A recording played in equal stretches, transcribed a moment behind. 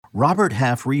Robert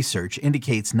Half research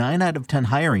indicates 9 out of 10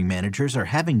 hiring managers are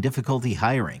having difficulty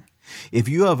hiring. If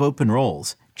you have open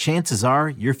roles, chances are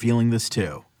you're feeling this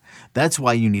too. That's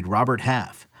why you need Robert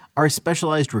Half. Our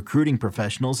specialized recruiting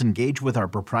professionals engage with our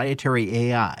proprietary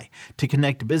AI to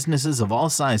connect businesses of all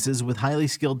sizes with highly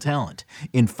skilled talent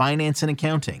in finance and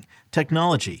accounting,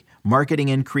 technology, marketing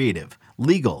and creative,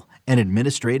 legal, and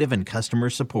administrative and customer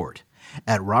support.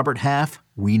 At Robert Half,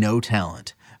 we know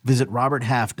talent. Visit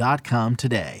roberthalf.com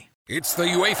today. It's the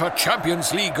UEFA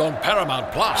Champions League on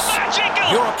Paramount+.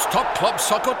 Magical! Europe's top club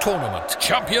soccer tournament.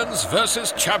 Champions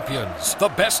versus champions. The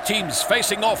best teams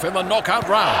facing off in the knockout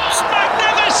rounds.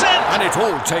 Magnificent! And it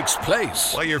all takes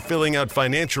place while you're filling out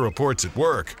financial reports at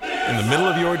work, in the middle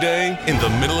of your day, in the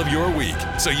middle of your week.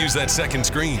 So use that second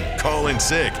screen, call in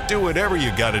sick, do whatever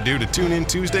you gotta do to tune in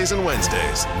Tuesdays and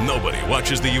Wednesdays. Nobody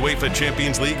watches the UEFA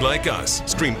Champions League like us.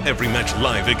 Stream every match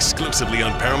live exclusively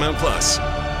on Paramount+.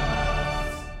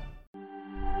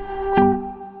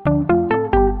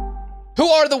 Who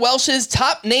are the Welsh's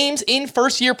top names in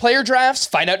first-year player drafts?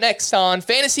 Find out next on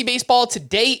Fantasy Baseball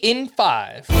Today in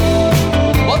 5.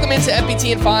 Welcome into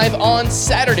FBT in 5 on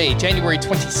Saturday, January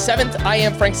 27th. I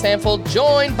am Frank Stanfield,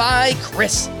 joined by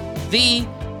Chris the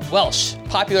Welsh.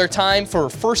 Popular time for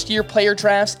first-year player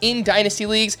drafts in Dynasty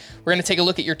Leagues. We're going to take a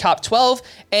look at your top 12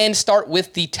 and start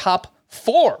with the top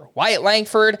 4. Wyatt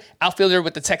Langford, outfielder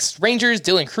with the Texas Rangers.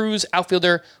 Dylan Cruz,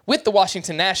 outfielder with the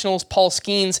Washington Nationals. Paul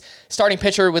Skeens, starting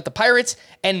pitcher with the Pirates.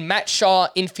 And Matt Shaw,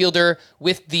 infielder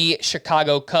with the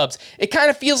Chicago Cubs. It kind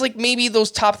of feels like maybe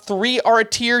those top 3 are a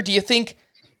tier. Do you think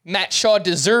Matt Shaw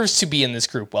deserves to be in this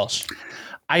group, Welsh?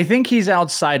 I think he's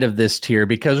outside of this tier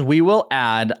because we will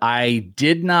add, I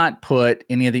did not put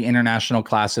any of the international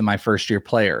class in my first-year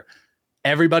player.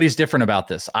 Everybody's different about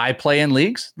this. I play in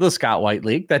leagues, the Scott White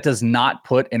League, that does not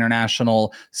put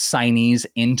international signees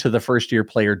into the first-year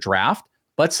player draft,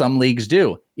 but some leagues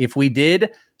do. If we did,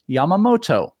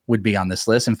 Yamamoto would be on this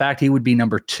list. In fact, he would be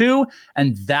number 2,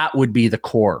 and that would be the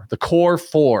core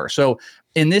 4. So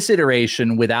in this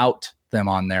iteration, without them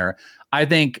on there, I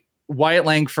think Wyatt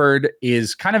Langford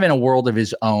is kind of in a world of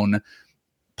his own.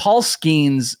 Paul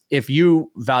Skeens, if you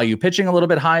value pitching a little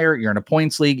bit higher, you're in a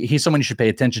points league, he's someone you should pay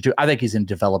attention to. I think he's in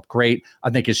develop great.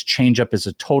 I think his changeup is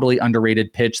a totally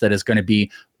underrated pitch that is going to be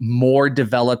more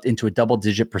developed into a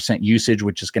double-digit % usage,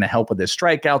 which is going to help with his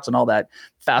strikeouts and all that.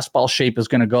 Fastball shape is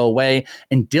going to go away.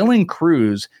 And Dylan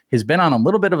Cruz has been on a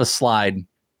little bit of a slide.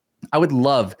 I would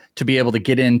love to be able to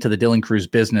get into the Dylan Cruz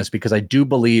business because I do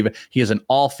believe he is an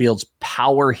all-fields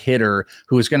power hitter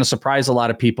who is going to surprise a lot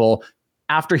of people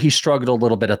after he struggled a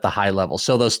little bit at the high level.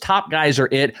 So those top guys are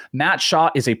it. Matt Shaw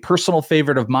is a personal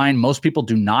favorite of mine. Most people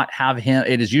do not have him.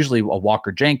 It is usually a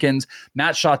Walker Jenkins.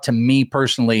 Matt Shaw, to me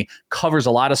personally, covers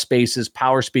a lot of spaces,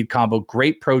 power speed combo,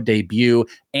 great pro debut,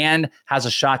 and has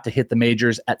a shot to hit the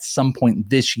majors at some point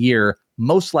this year,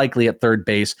 most likely at third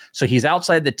base. So he's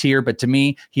outside the tier, but to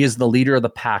me, he is the leader of the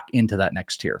pack into that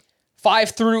next tier.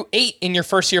 5 through 8 in your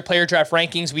first-year player draft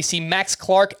rankings. We see Max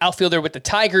Clark, outfielder with the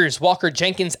Tigers, Walker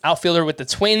Jenkins, outfielder with the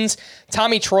Twins,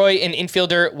 Tommy Troy, an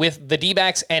infielder with the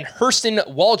D-backs, and Hurston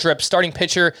Waldrep, starting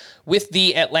pitcher with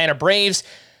the Atlanta Braves.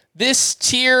 This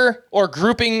tier, or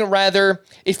grouping rather,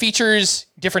 it features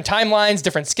different timelines,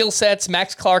 different skill sets.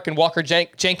 Max Clark and Walker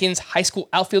Jenkins, high school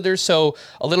outfielders, so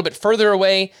a little bit further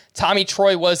away. Tommy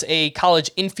Troy was a college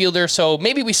infielder, so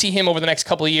maybe we see him over the next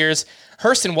couple of years.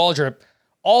 Hurston Waldrep,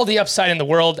 all the upside in the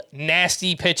world,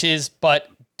 nasty pitches, but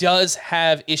does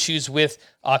have issues with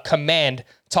command.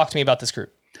 Talk to me about this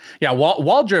group. Yeah,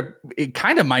 Waldrep, it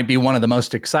kind of might be one of the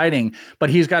most exciting, but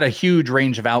he's got a huge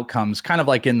range of outcomes, kind of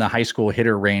like in the high school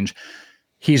hitter range.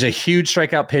 He's a huge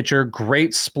strikeout pitcher,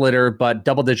 great splitter, but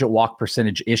double-digit walk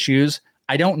percentage issues.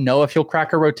 I don't know if he'll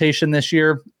crack a rotation this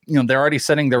year. You know, they're already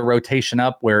setting their rotation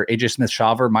up where AJ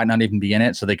Smith-Shawver might not even be in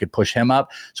it, so they could push him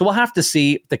up. So we'll have to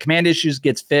see if the command issues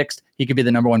gets fixed. He could be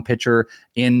the number 1 pitcher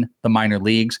in the minor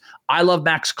leagues. I love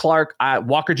Max Clark.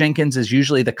 Walker Jenkins is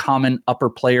usually the common upper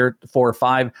player, 4 or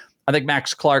 5. I think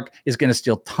Max Clark is going to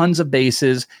steal tons of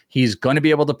bases. He's going to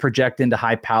be able to project into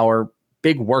high power.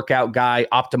 Big workout guy,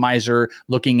 optimizer,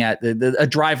 looking at a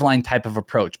drive line type of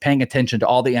approach, paying attention to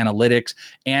all the analytics,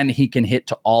 and he can hit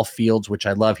to all fields, which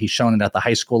I love. He's shown it at the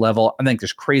high school level. I think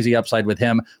there's crazy upside with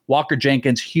him. Walker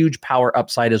Jenkins, huge power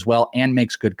upside as well, and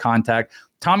makes good contact.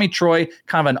 Tommy Troy,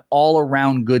 kind of an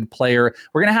all-around good player.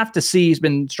 We're going to have to see. He's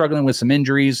been struggling with some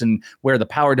injuries and where the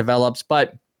power develops,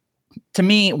 but to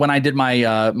me, when I did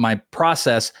my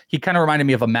process, he kind of reminded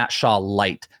me of a Matt Shaw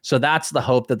light. So that's the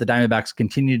hope that the Diamondbacks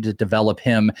continue to develop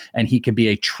him and he can be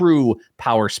a true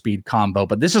power speed combo.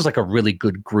 But this is like a really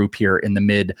good group here in the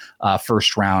mid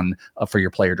first round for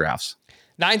your player drafts.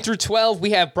 9 through 12, we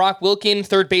have Brock Wilken,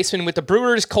 third baseman with the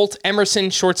Brewers, Colt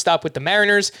Emerson, shortstop with the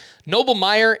Mariners, Noble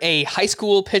Meyer, a high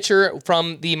school pitcher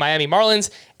from the Miami Marlins,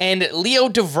 and Leo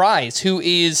DeVries, who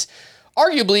is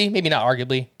arguably, maybe not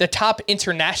arguably, the top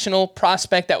international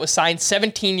prospect that was signed,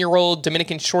 17-year-old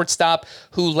Dominican shortstop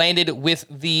who landed with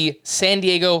the San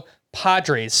Diego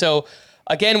Padres. So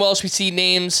again, Welsh, we see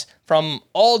names from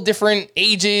all different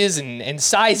ages and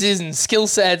sizes and skill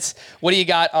sets. What do you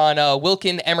got on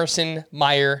Wilken, Emerson,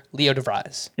 Meyer, Leo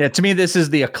DeVries? Yeah, to me, this is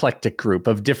the eclectic group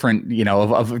of different,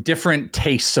 of different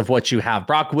tastes of what you have.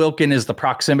 Brock Wilken is the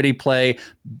proximity play.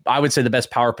 I would say the best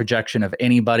power projection of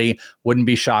anybody. Wouldn't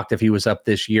be shocked if he was up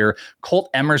this year. Colt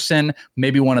Emerson,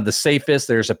 maybe one of the safest.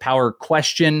 There's a power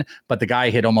question, but the guy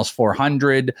hit almost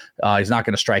 400. He's not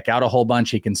going to strike out a whole bunch.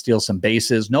 He can steal some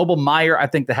bases. Noble Meyer, I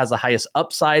think that has the highest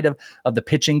upside of the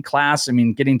pitching class. I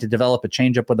mean, getting to develop a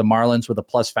changeup with the Marlins with a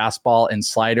plus fastball and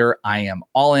slider, I am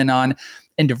all in on.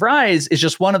 And DeVries is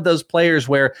just one of those players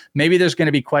where maybe there's going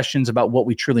to be questions about what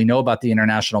we truly know about the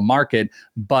international market,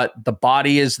 but the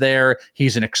body is there.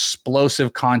 He's an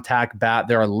explosive contact bat.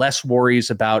 There are less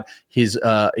worries about his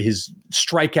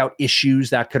strikeout issues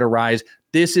that could arise.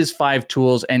 This is 5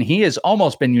 tools, and he has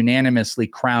almost been unanimously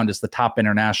crowned as the top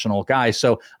international guy.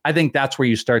 So I think that's where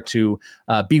you start to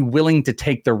be willing to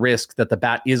take the risk that the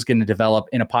bat is going to develop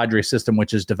in a Padres system,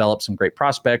 which has developed some great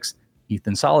prospects.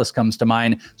 Ethan Salas comes to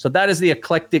mind. So that is the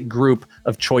eclectic group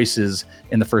of choices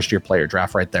in the first-year player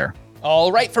draft right there.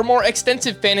 All right, for more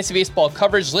extensive fantasy baseball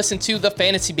coverage, listen to the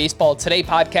Fantasy Baseball Today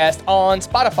podcast on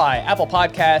Spotify, Apple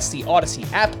Podcasts, the Odyssey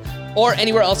app, or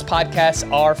anywhere else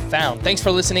podcasts are found. Thanks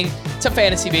for listening to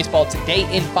Fantasy Baseball Today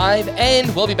in 5,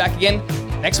 and we'll be back again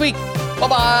next week.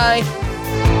 Bye-bye.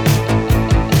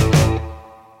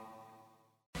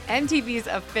 MTV's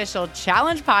official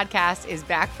Challenge podcast is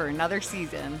back for another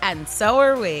season. And so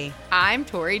are we. I'm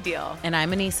Tori Deal. And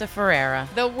I'm Anissa Ferreira.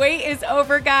 The wait is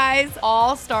over, guys.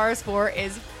 All Stars 4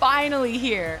 is finally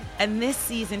here. And this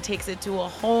season takes it to a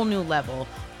whole new level.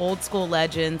 Old school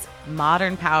legends,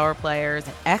 modern power players,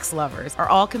 and ex-lovers are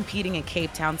all competing in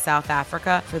Cape Town, South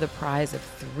Africa for the prize of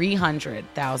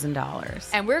 $300,000.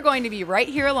 And we're going to be right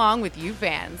here along with you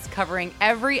fans, covering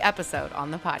every episode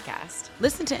on the podcast.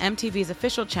 Listen to MTV's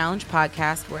official Challenge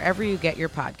podcast wherever you get your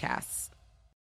podcasts.